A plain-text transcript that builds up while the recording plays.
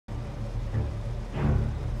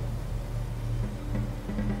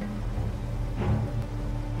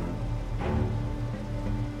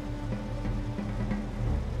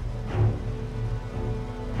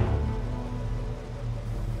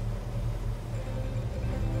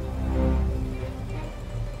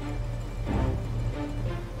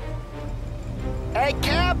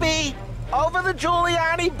be over the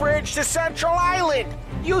Giuliani Bridge to Central Island.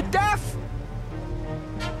 You deaf?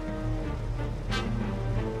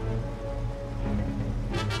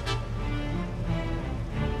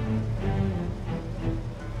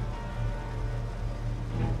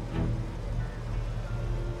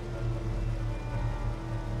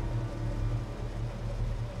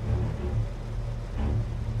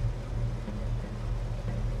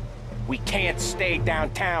 We can't stay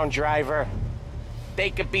downtown, driver. They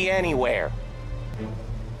could be anywhere.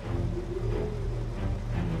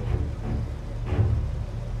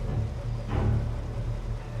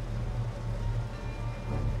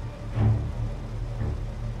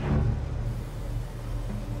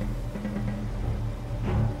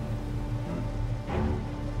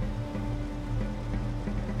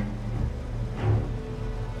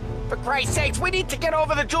 For Christ's sakes, we need to get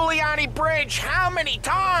over the Giuliani Bridge. How many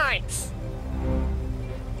times?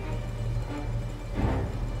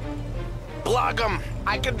 Plug 'em.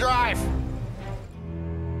 I can drive.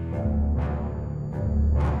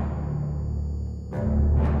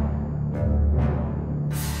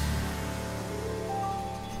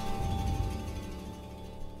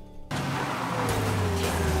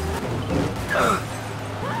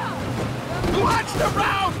 Watch the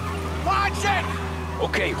road! Watch it!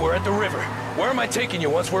 Okay, we're at the river. Where am I taking you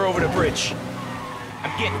once we're over the bridge?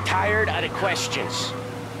 I'm getting tired of the questions.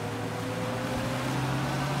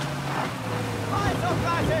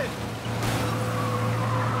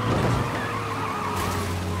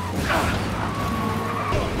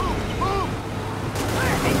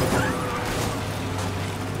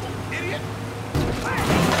 Idiot!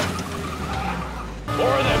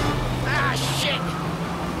 More of them! Ah, shit!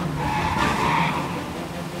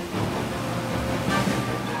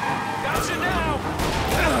 Gotcha now!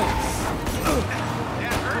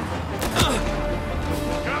 That hurt?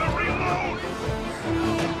 Gotta reload!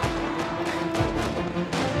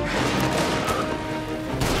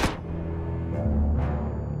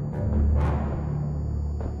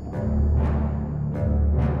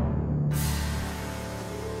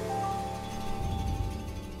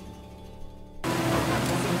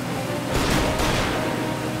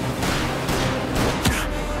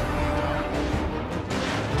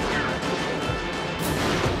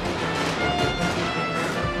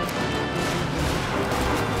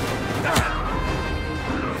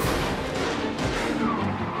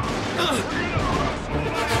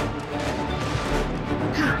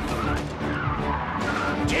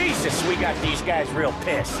 Jesus, we got these guys real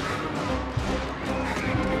pissed.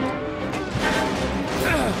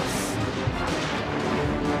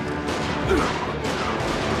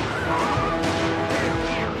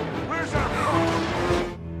 Where's our phone?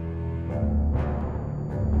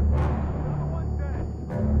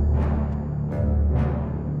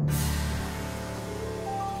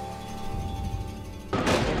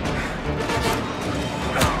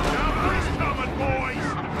 Somebody's coming, boys!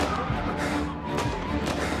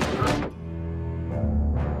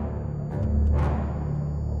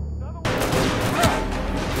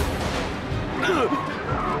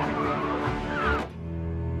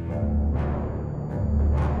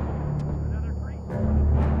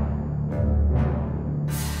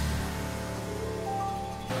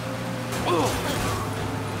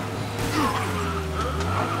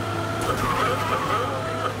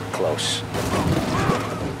 Close.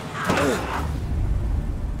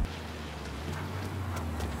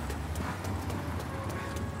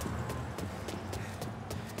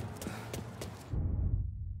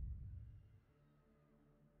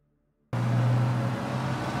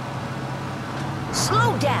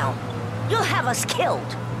 Slow down! You'll have us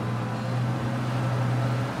killed!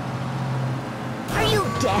 Are you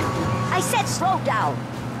deaf? I said slow down!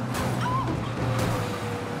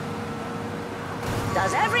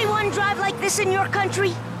 Does everyone drive like this in your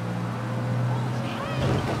country?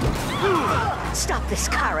 Stop this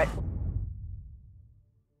car at...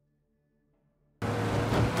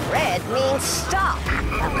 Red means stop!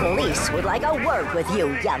 The police would like a word with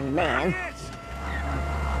you, young man.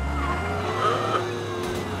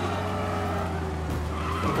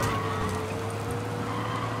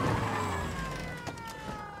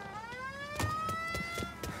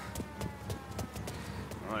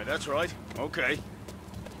 That's right. Okay.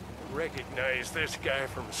 Recognize this guy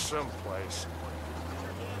from someplace.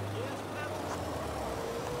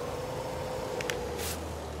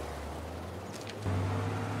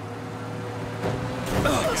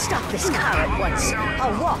 Stop this car at once.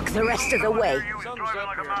 I'll walk the rest of the way. Something's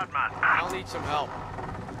up here. I'll need some help.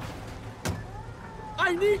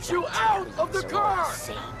 I need you out of the car!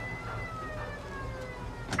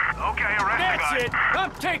 Okay, arrest the guy. That's it!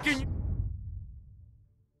 I'm taking you!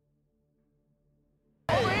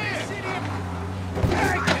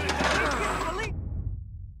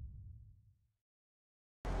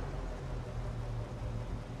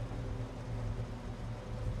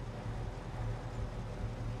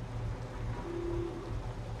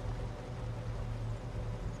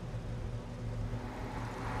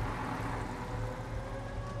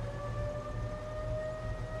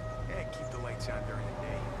 keep the lights on during the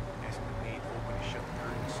day. Ask the maid to open and shut the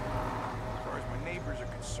curtains. As far as my neighbors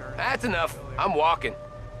are concerned... That's enough. I'm walking.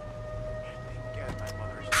 Thank God my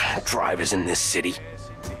mother is... Drivers in this city.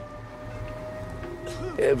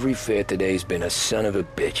 Every fare today's been a son of a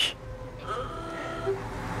bitch.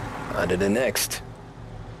 On to the next.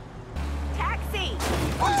 Taxi!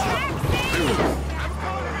 Taxi!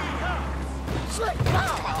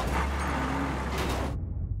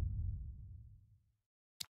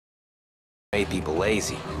 Made people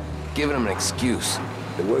lazy. Giving them an excuse.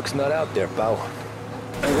 The work's not out there, pal.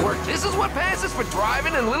 The work, this is what passes for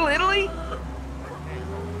driving in Little Italy?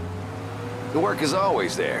 The work is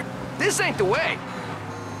always there. This ain't the way.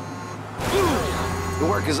 The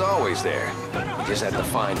work is always there. You just have to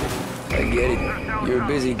find it. I get it. You're a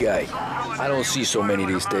busy guy. I don't see so many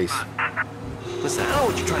these days. Listen, I know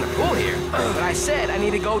what you're trying to pull here, but I said I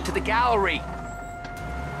need to go to the gallery.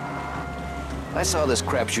 I saw this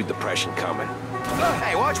crapshoot depression coming.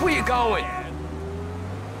 Hey, watch where you're going.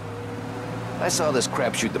 I saw this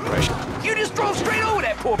crapshoot depression. You just drove straight over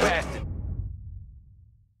that poor bastard.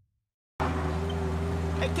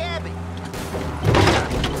 Hey, Gabby.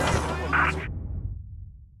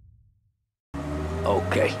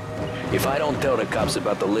 Okay. If I don't tell the cops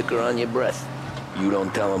about the liquor on your breath, you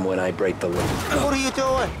don't tell them when I break the law. What are you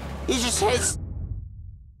doing? You just hit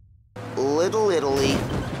Little Italy,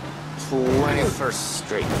 21st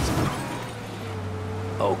Street.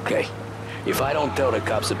 Okay. If I don't tell the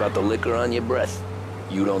cops about the liquor on your breath,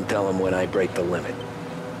 you don't tell them when I break the limit.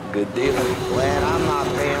 Good deal? Glad I'm not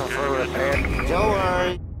paying for repair. Don't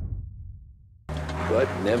worry. But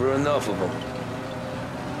never enough of them.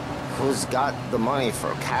 Who's got the money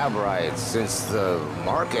for cab rides since the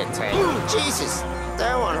market tanked? Jesus,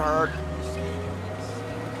 that one hurt.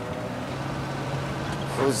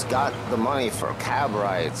 Who's got the money for cab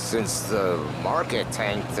rides since the market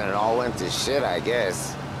tanked and it all went to shit, I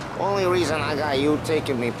guess? Only reason I got you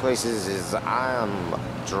taking me places is I'm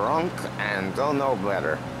drunk and don't know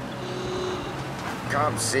better.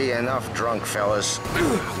 Can't see enough drunk fellas.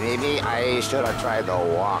 Maybe I should have tried to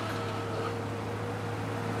walk.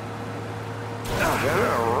 I'm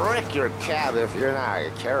gonna wreck your cab if you're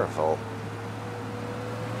not careful.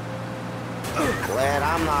 Glad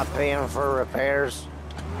I'm not paying for repairs.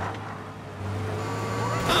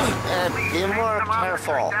 Be more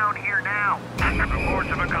careful. Down here now. Reports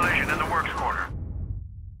of a collision in the works quarter.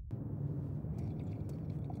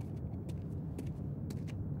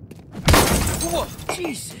 Whoa,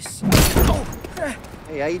 Jesus.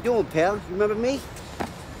 Hey, how you doing, pal? You remember me?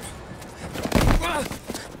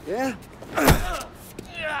 Yeah?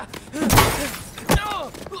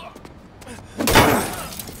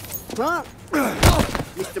 Huh?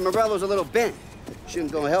 Mr. Morello's a little bent.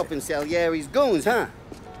 Shouldn't go helping Salieri's goons, huh?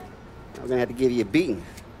 I'm gonna have to give you a beating.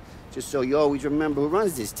 Just so you always remember who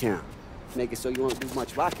runs this town. Make it so you won't do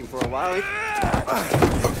much rocking for a while.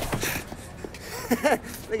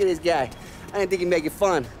 Look at this guy. I didn't think he'd make it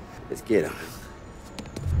fun. Let's get him.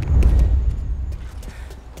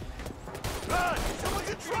 Run! Someone's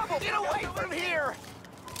in trouble! Get away from here!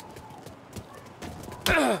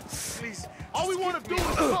 Please. All we want to do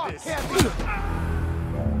is talk, Kathy.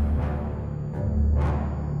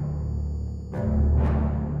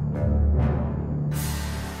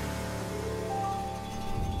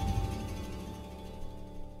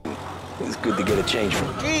 It's good to get a change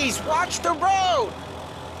from... Geez, watch the road!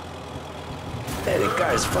 Hey, the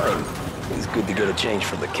car's fine. It's good to get a change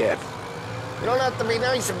from the cab. You don't have to be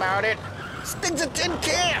nice about it. This thing's a tin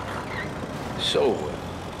can. So,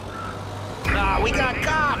 Nah, we got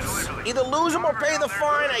cops. Either lose them or pay the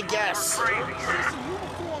fine, I guess.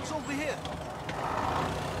 Uniforms over here.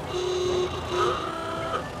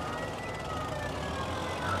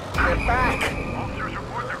 Get back. Officers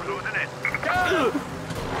report they're closing in.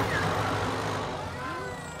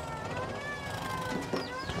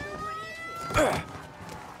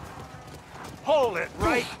 Hold it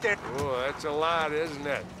right there. Oh, that's a lot, isn't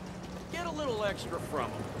it? Get a little extra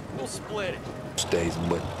from them. We'll split it. stays,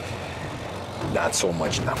 but not so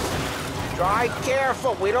much now. Drive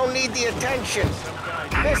careful. We don't need the attention.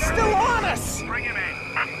 They're still on us. Bring him in.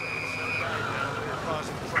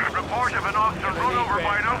 Report of an officer run over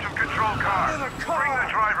by an out-of-control car. Bring the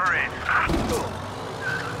driver in.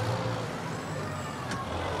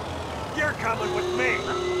 You're coming with me.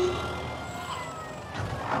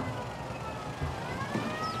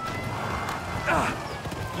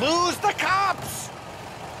 Lose the cops.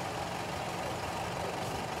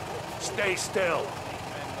 Stay still.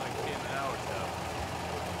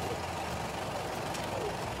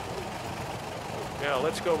 Now,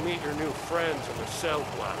 let's go meet your new friends in the cell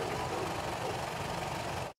block.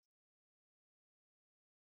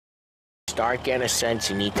 Start getting a sense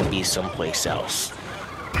you need to be someplace else.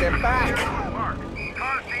 They're back! Mark,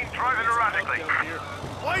 car seen driving erratically.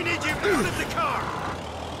 Why did you out of the car?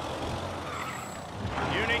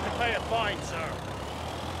 You need to pay a fine, sir.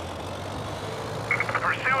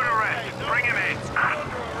 Pursuit arrest. Bring him in.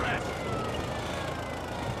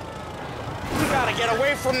 We gotta get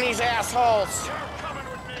away from these assholes! You're coming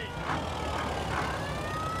with me.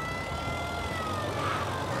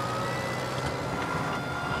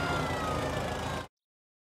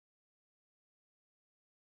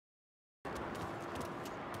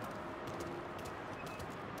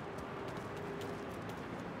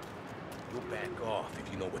 You'll back off if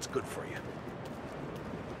you know what's good for you.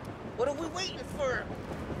 What are we waiting for?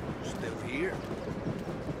 Still here?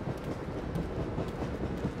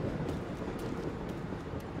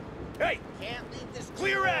 Hey! Can't leave this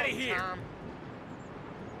Clear out of here! Tom.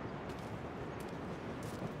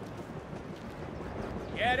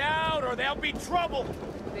 Get out or there'll be trouble.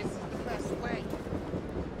 This is the best way.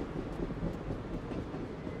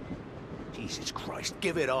 Jesus Christ,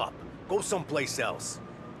 give it up. Go someplace else.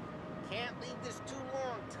 Can't leave this too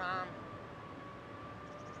long, Tom.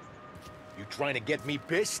 You trying to get me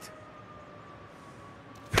pissed?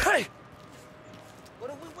 Hey! What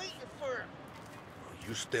are we waiting for?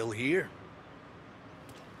 You still here?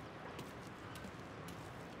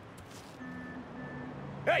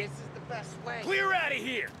 Hey! This is the best way. Clear out of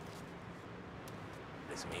here.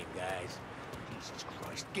 Listen, me, guys. Jesus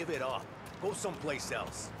Christ, give it up. Go someplace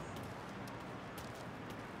else.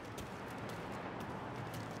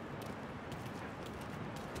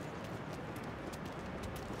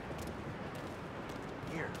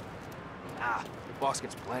 Here. Ah, the boss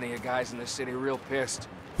gets plenty of guys in this city real pissed.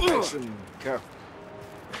 Makes them careful.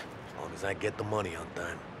 As long as I get the money on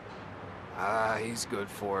time. Ah, he's good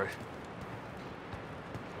for it.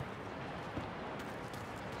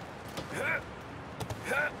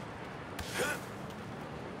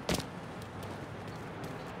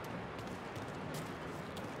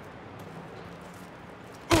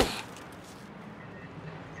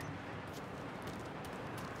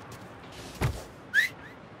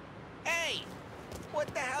 Hey! What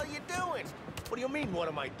the hell you doing? What do you mean, what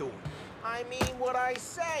am I doing? I mean what I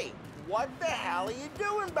say. What the hell are you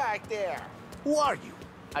doing back there? Who are you?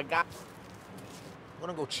 I got...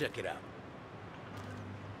 Wanna go check it out?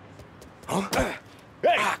 Huh?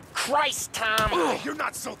 Hey! Ah, Christ, Tom! You're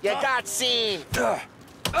not so You tough. got seen! Try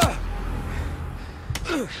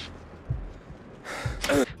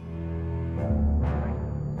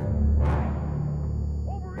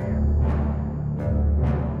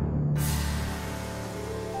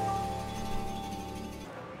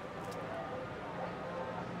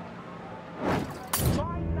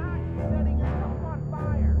not setting yourself on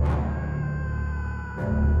fire!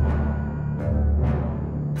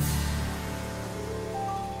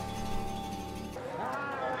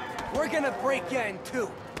 We're gonna break in, too.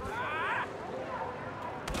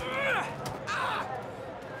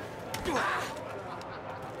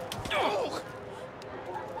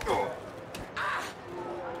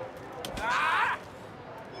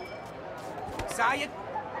 Sayed?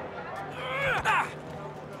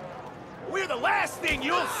 We're the last thing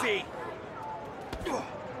you'll see.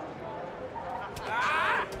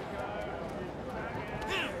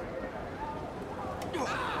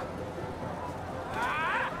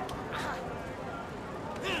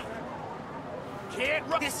 Can't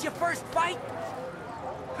run. This your first fight?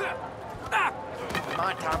 Come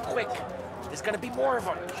on, Tom, quick. There's gonna be more of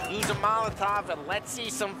them. Use a Molotov and let's see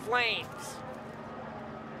some flames.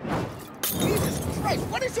 Jesus Christ,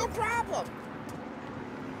 what is your problem?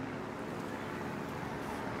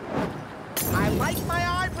 I like my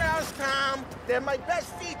eyebrows, Tom. They're my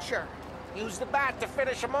best feature. Use the bat to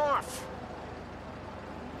finish them off.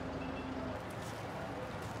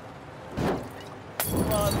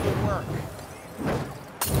 Love your work.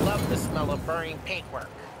 Love the smell of burning paintwork.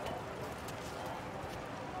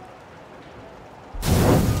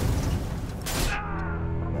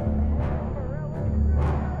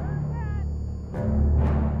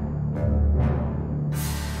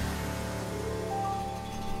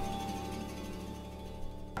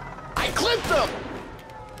 I clipped them!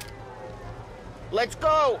 Let's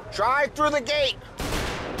go! Drive through the gate!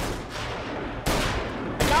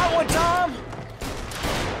 Got one, Tom!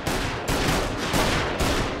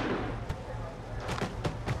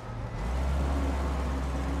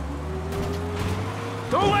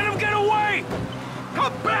 Don't let him get away!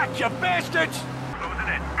 Come back, you bastards! Losing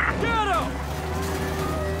it. Get him!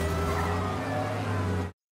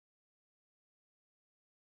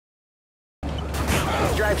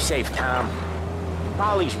 Drive safe, Tom.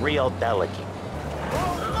 Polly's real delicate.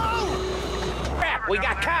 We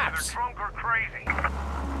got cops. Drunk or crazy. I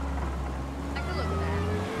can look at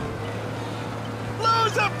that.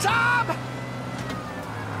 Lose him, Tom!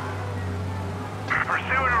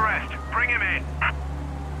 Pursue and arrest. Bring him in.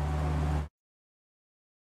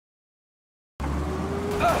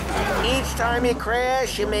 Each time you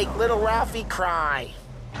crash, you make little Ralphie cry.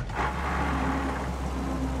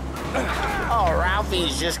 Oh,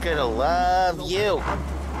 Ralphie's just gonna love you.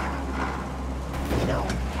 You know,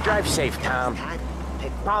 drive safe, Tom.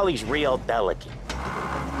 Polly's real delicate.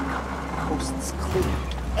 Coast's clear.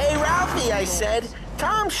 Hey, Ralphie, I said.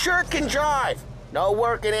 Tom sure can drive. No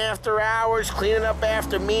working after hours, cleaning up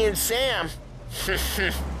after me and Sam.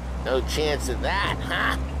 No chance of that,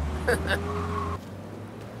 huh?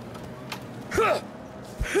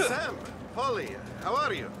 Sam, Polly, how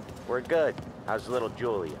are you? We're good. How's little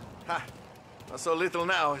Julia? Ha, not so little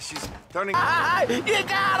now. She's turning... Ah, you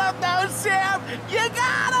got him, though, Sam! You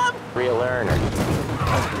got him! Real earner.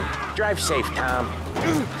 Drive safe, Tom.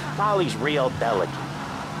 Polly's real delicate.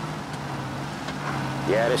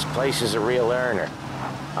 Yeah, this place is a real earner.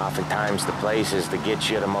 Oftentimes the places that get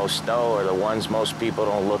you the most dough are the ones most people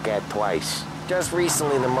don't look at twice. Just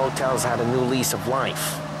recently, the motel's had a new lease of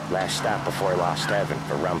life. Last stop before Lost Heaven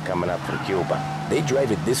for rum coming up from Cuba. They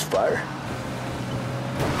drive it this far?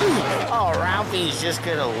 Oh, Ralphie's just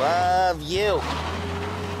gonna love you.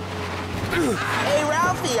 Hey,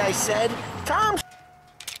 Ralphie, I said. Tom.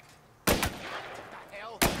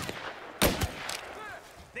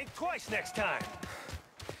 Think twice next time.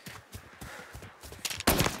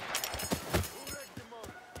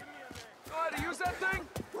 Know how to use that thing?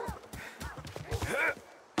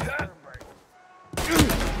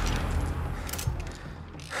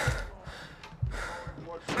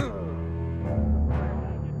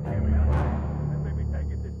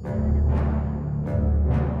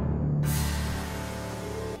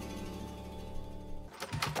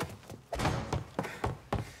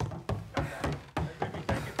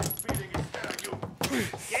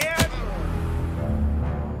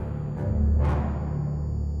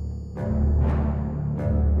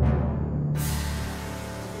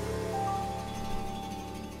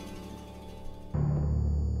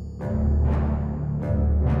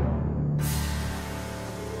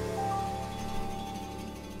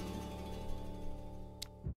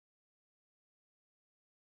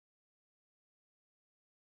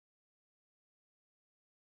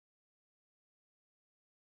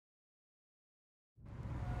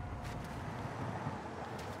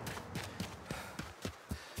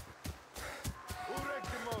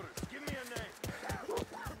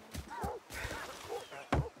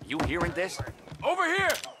 You hearing this? Over here!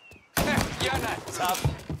 You're not tough.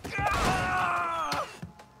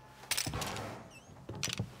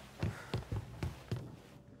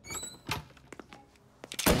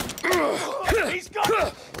 He's got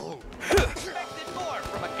it! Expected more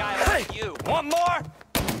from a guy like you. Want more?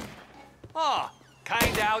 Oh,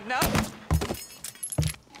 kinda out now.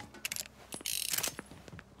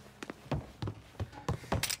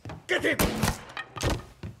 Get him!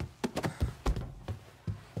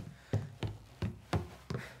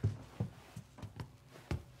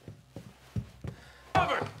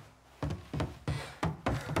 Cover!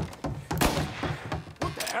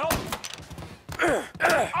 What the hell?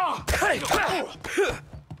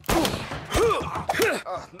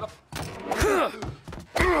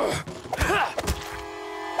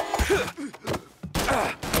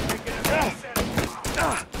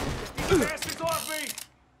 Bastards off me!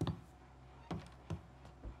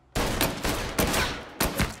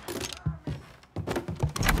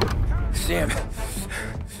 Sam.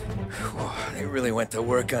 Whoa, they really went to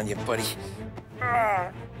work on you, buddy.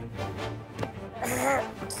 Oh,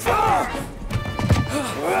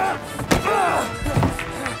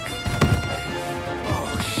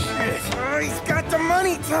 shit. Oh, he's got the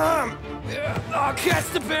money, Tom! Oh, catch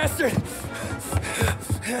the bastard!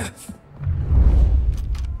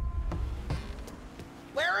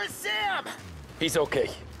 Where is Sam? He's okay.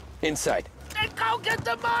 Inside. Then go get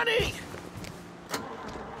the money!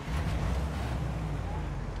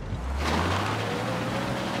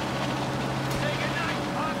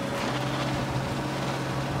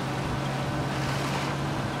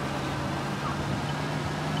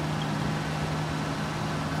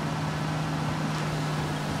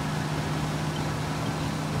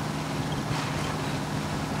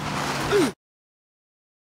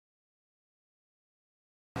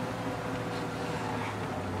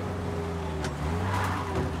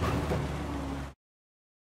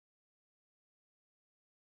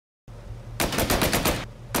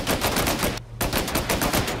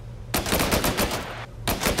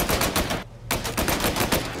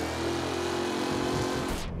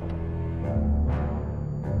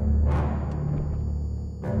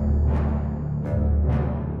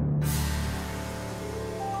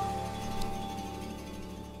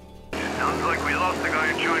 Sounds like we lost the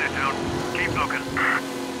guy in Chinatown. Keep looking.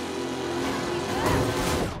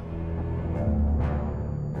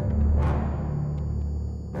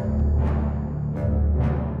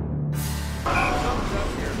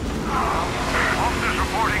 Officers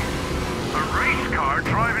reporting a race car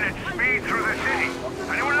driving at speed through the city.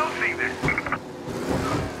 Anyone else see this?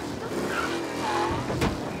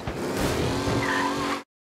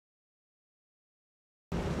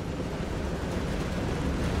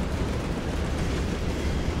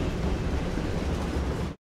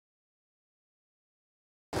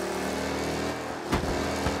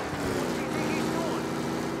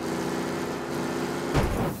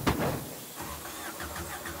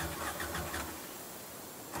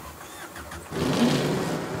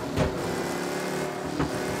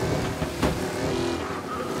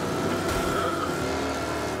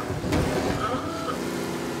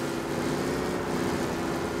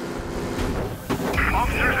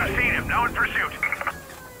 Officers have seen him, now in pursuit.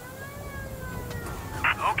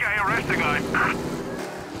 Okay, arrest the guy.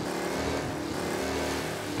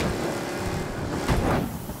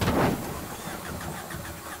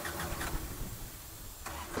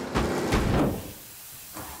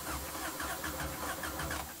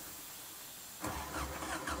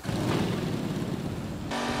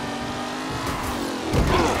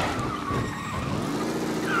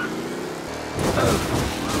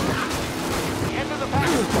 Enter the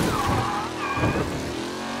package.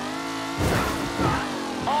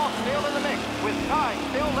 All still in the mix, with time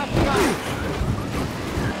still left to go.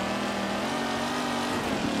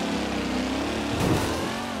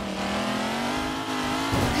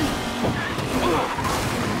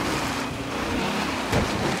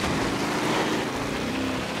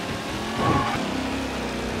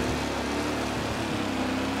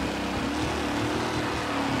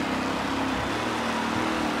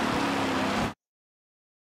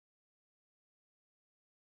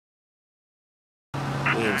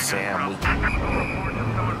 Me and Sam, we... Reports of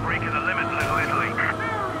someone breaking the limits in Little Italy.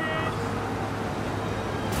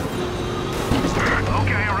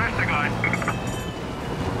 Okay, arrest the guy.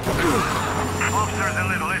 Officers in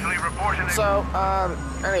Little Italy reporting... So,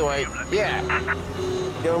 anyway, yeah.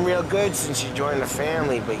 Doing real good since you joined the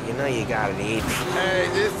family, but you know you gotta eat. Hey,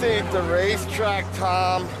 this ain't the racetrack,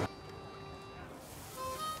 Tom.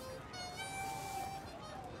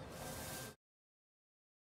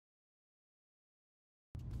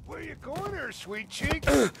 Where you going there, sweet cheek?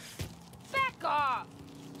 Back off!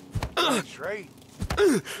 That's right.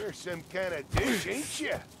 You're some kind of dish, ain't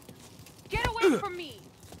you? Get away from me!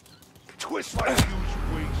 Twist like you was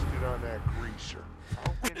wasted on that greaser.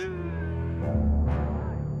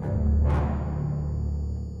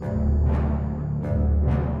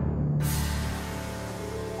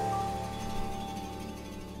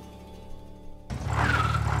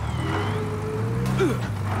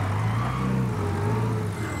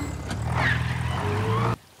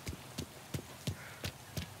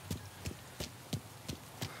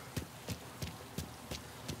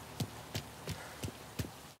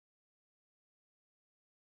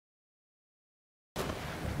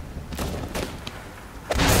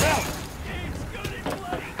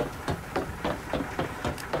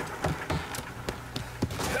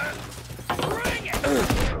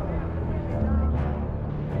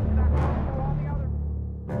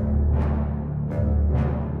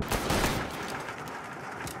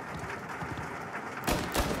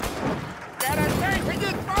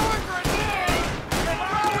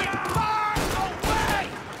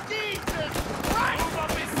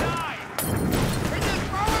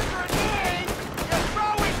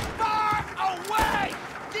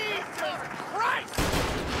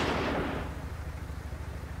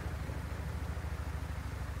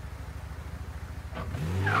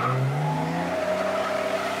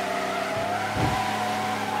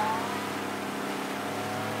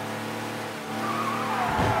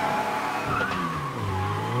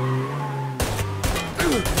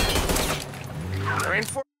 They're in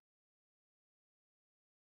for...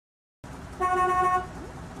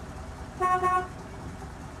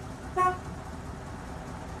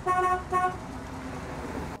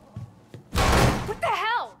 What the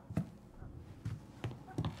hell?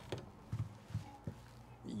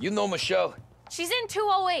 You know Michelle? She's in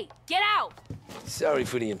 208. Get out! Sorry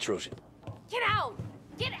for the intrusion. Get out!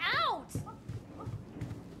 Get out!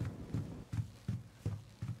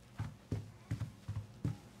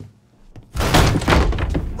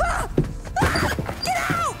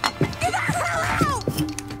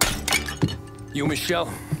 You Michelle?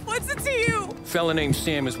 What's it to you? Fella named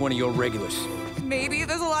Sam is one of your regulars. Maybe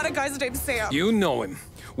there's a lot of guys named Sam. You know him.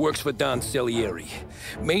 Works for Don Salieri.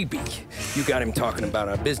 Maybe you got him talking about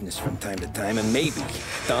our business from time to time, and maybe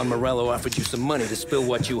Don Morello offered you some money to spill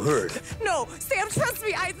what you heard. No, Sam, trust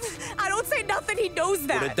me. I don't say nothing. He knows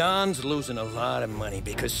that. Well, the Don's losing a lot of money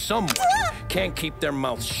because someone can't keep their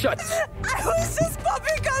mouth shut. I was just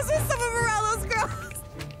bumping guns with some of Morello's girls.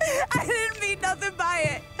 I didn't mean nothing by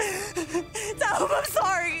it. Tell him I'm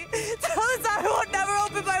sorry. Tell him I won't never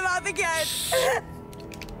open my mouth again.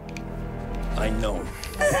 I know.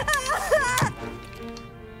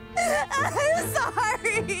 I'm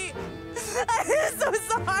sorry. I'm so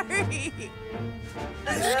sorry.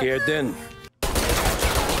 You scared then?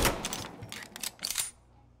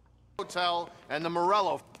 Hotel and the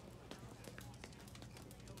Morello.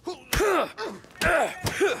 Move it to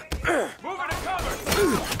cover!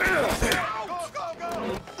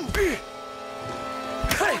 Go!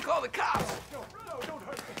 Hey, call the cops!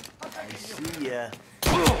 I see ya.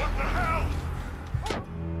 What the hell?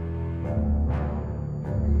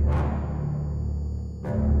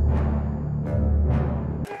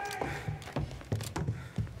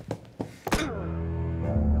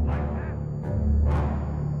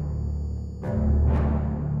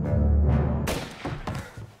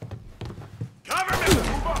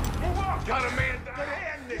 Got a man down.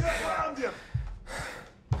 Get around him.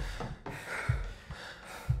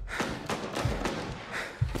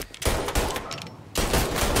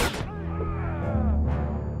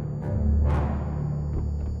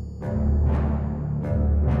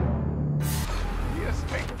 Yes,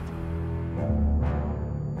 take it.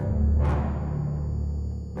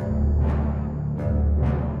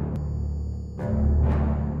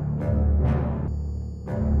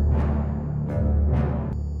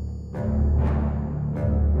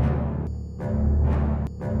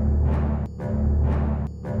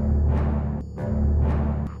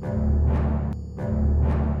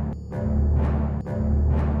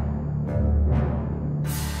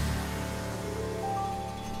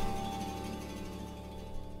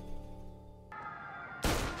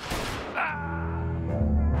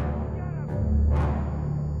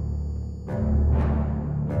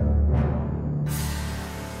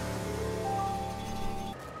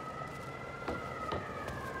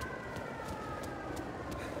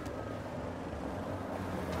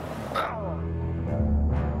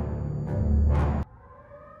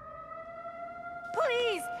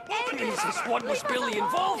 Jesus, what was Billy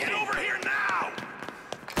involved in? Get over here now!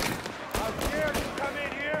 How dare you come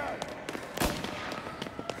in here?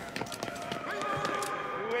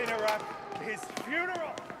 You interrupt his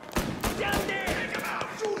funeral! Down there! Take him out!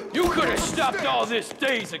 You could have stopped all this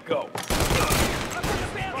days ago.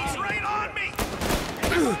 He's right on me!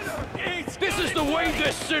 This is the way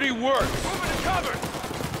this city works. Moving to cover!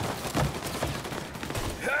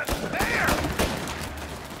 There!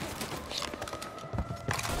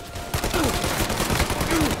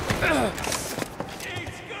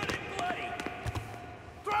 He's good and bloody!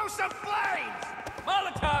 Throw some flames!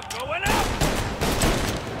 Molotov going up!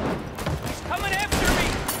 He's coming after me!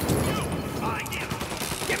 You! Find him!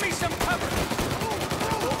 Give me some cover!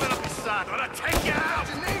 Move it up his side, or I'll take you out!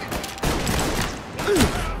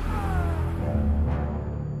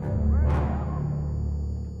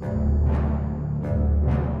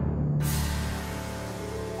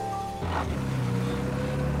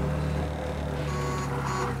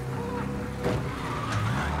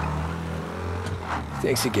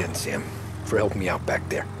 Thanks again, Sam, for helping me out back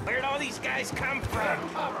there. Where'd all these guys come from?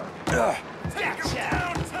 Take him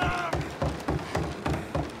down, Tom!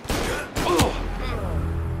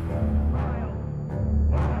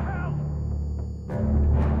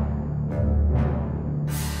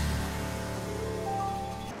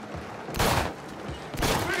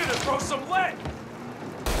 We're gonna throw some lead!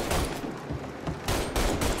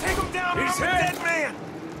 Take him down, or I'm a dead man!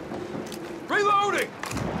 Reloading!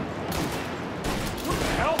 What the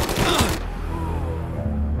hell?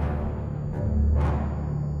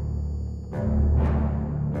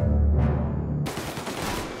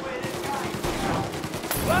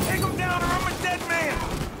 Well, take him down or I'm a dead man!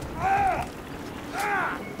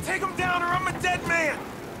 Take him down or I'm a dead man!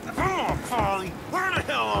 Come on, Paulie! Where the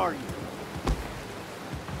hell are you?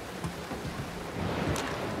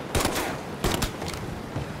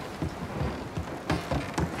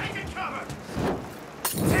 Take cover!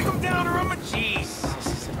 Take him down or I'm a... Jeez, this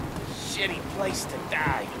is a shitty place to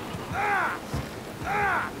die.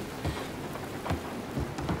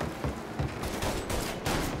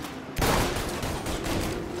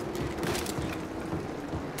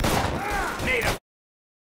 Need him!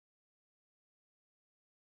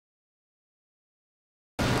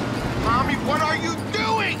 Tommy, what are you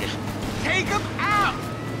doing? Take him out!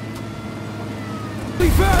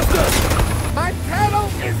 Leave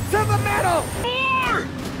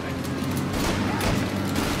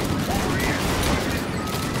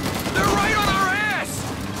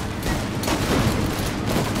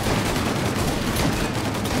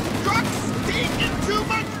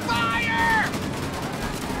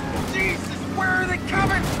Where are they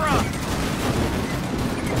coming from?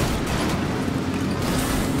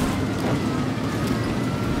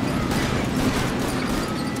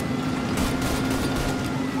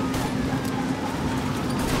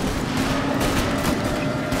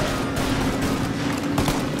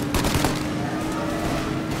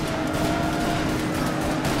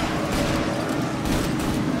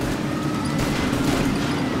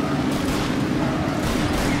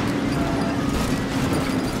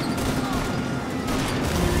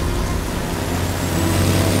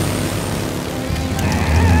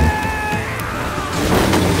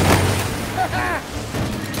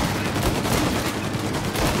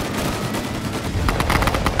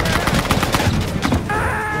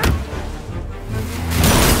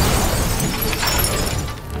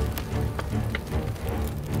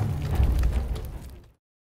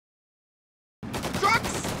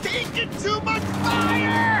 Too much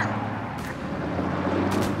fire!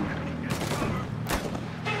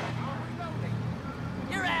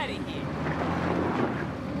 You're out of here.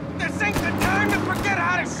 This ain't the time to forget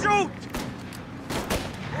how to shoot!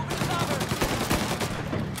 Moving cover.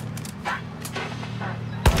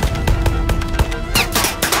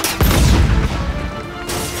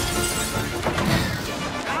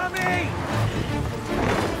 Tommy!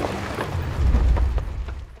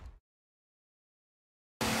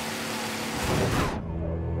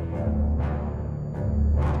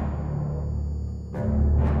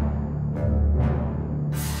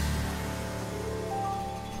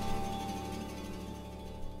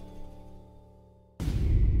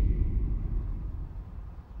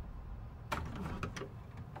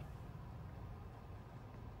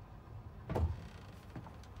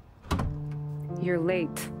 You're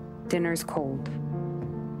late. Dinner's cold.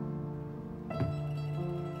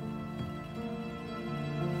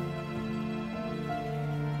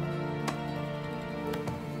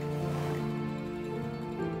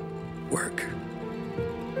 Work.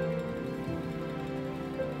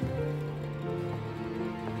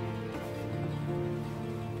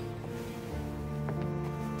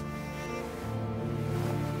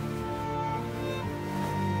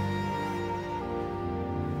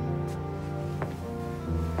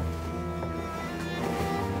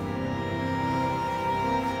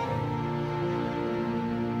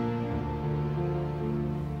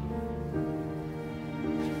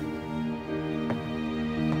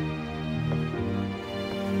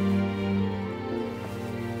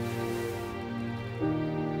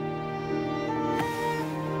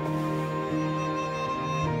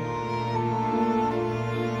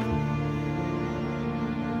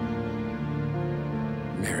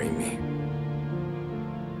 Marry me.